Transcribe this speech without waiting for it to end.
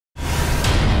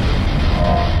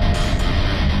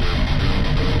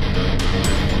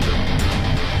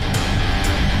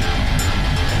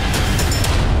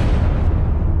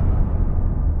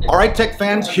right, tech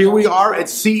fans, here we are at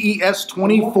CES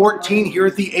 2014 here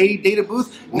at the ADATA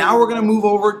booth. Now we're going to move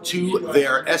over to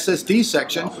their SSD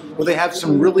section where they have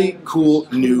some really cool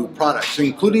new products,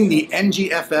 including the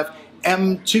NGFF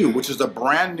M2, which is a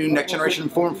brand new next generation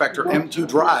form factor M2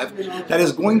 drive that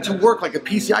is going to work like a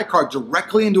PCI card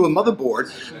directly into a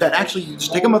motherboard. That actually, you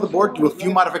just take a motherboard, do a few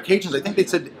modifications. I think they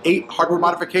said 8 hardware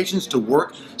modifications to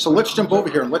work. So let's jump over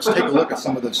here and let's take a look at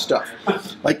some of this stuff.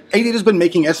 Like, ADATA's been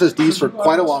making SSDs for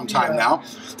quite a long time now.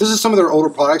 This is some of their older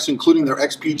products, including their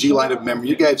XPG line of memory.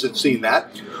 You guys have seen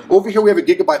that. Over here we have a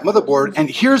gigabyte motherboard, and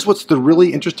here's what's the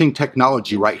really interesting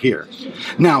technology right here.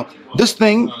 Now, this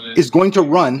thing is going to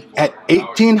run at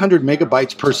 1800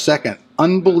 megabytes per second.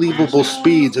 Unbelievable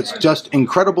speeds. It's just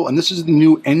incredible, and this is the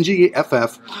new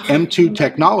NGFF M2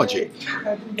 technology.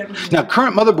 Now,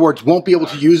 current motherboards won't be able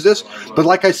to use this, but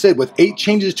like I said, with 8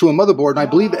 changes to a motherboard, and I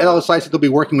believe LSI said they'll be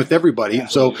working with everybody,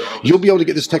 so you'll be able to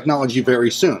get this technology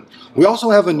very soon. We also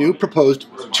have a new proposed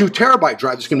 2 terabyte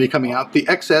drive that's going to be coming out, the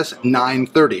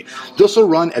XS930. This will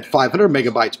run at 500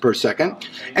 megabytes per second,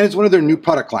 and it's one of their new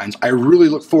product lines. I really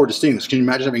look forward to seeing this. Can you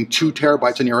imagine having 2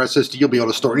 terabytes in your SSD? You'll be able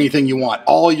to store anything you want,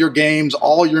 all your games,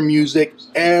 all your music,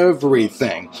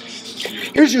 everything.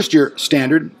 Here's just your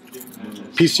standard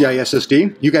PCI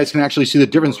SSD. You guys can actually see the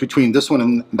difference between this one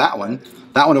and that one.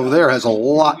 That one over there has a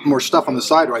lot more stuff on the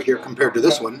side right here compared to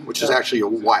this one, which is actually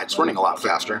why it's running a lot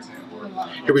faster.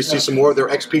 Here we see some more of their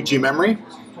XPG memory.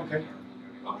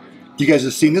 You guys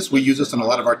have seen this. We use this in a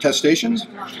lot of our test stations.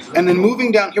 And then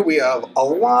moving down here, we have a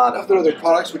lot of their other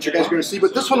products, which you guys are going to see.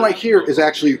 But this one right here is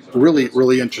actually really,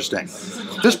 really interesting.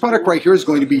 This product right here is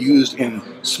going to be used in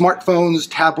smartphones,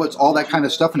 tablets, all that kind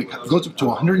of stuff. And it goes up to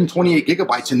 128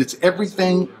 gigabytes. And it's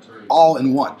everything all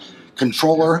in one.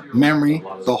 Controller, memory,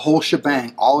 the whole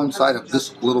shebang, all inside of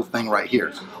this little thing right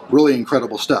here. Really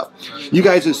incredible stuff. You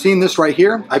guys have seen this right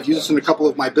here. I've used this in a couple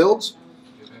of my builds,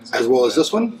 as well as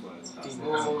this one.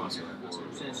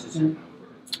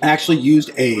 I actually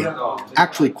used a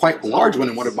quite large one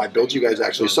in one of my builds you guys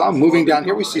actually saw. Moving down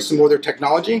here, we see some more of their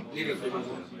technology.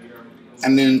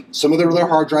 And then some of their other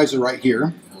hard drives are right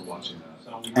here.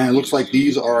 And it looks like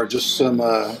these are just some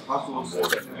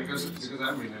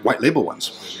white label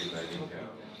ones.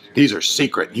 These are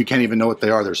secret. You can't even know what they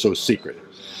are. They're so secret.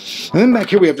 And then back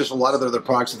here we have just a lot of their other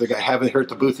products that they have here at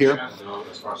the booth here.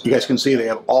 You guys can see they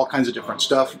have all kinds of different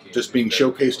stuff just being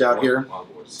showcased out here.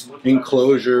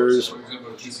 Enclosures,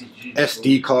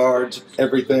 SD cards,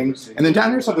 everything. And then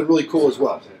down here something really cool as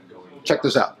well. Check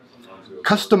this out.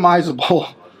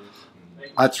 Customizable,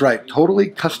 that's right, totally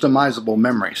customizable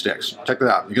memory sticks. Check that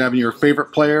out. You can have your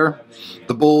favorite player,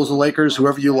 the Bulls, the Lakers,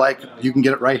 whoever you like, you can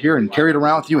get it right here and carry it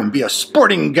around with you and be a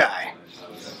sporting guy.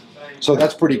 So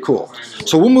that's pretty cool.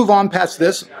 So we'll move on past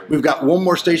this. We've got one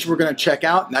more station we're going to check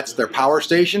out, and that's their power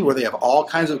station, where they have all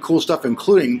kinds of cool stuff,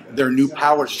 including their new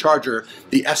power charger,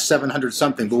 the S700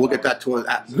 something. But we'll get that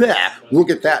we'll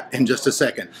get that in just a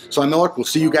second. So I'm Miller. We'll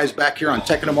see you guys back here on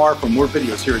Tech and Amar for more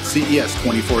videos here at CES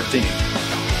 2014.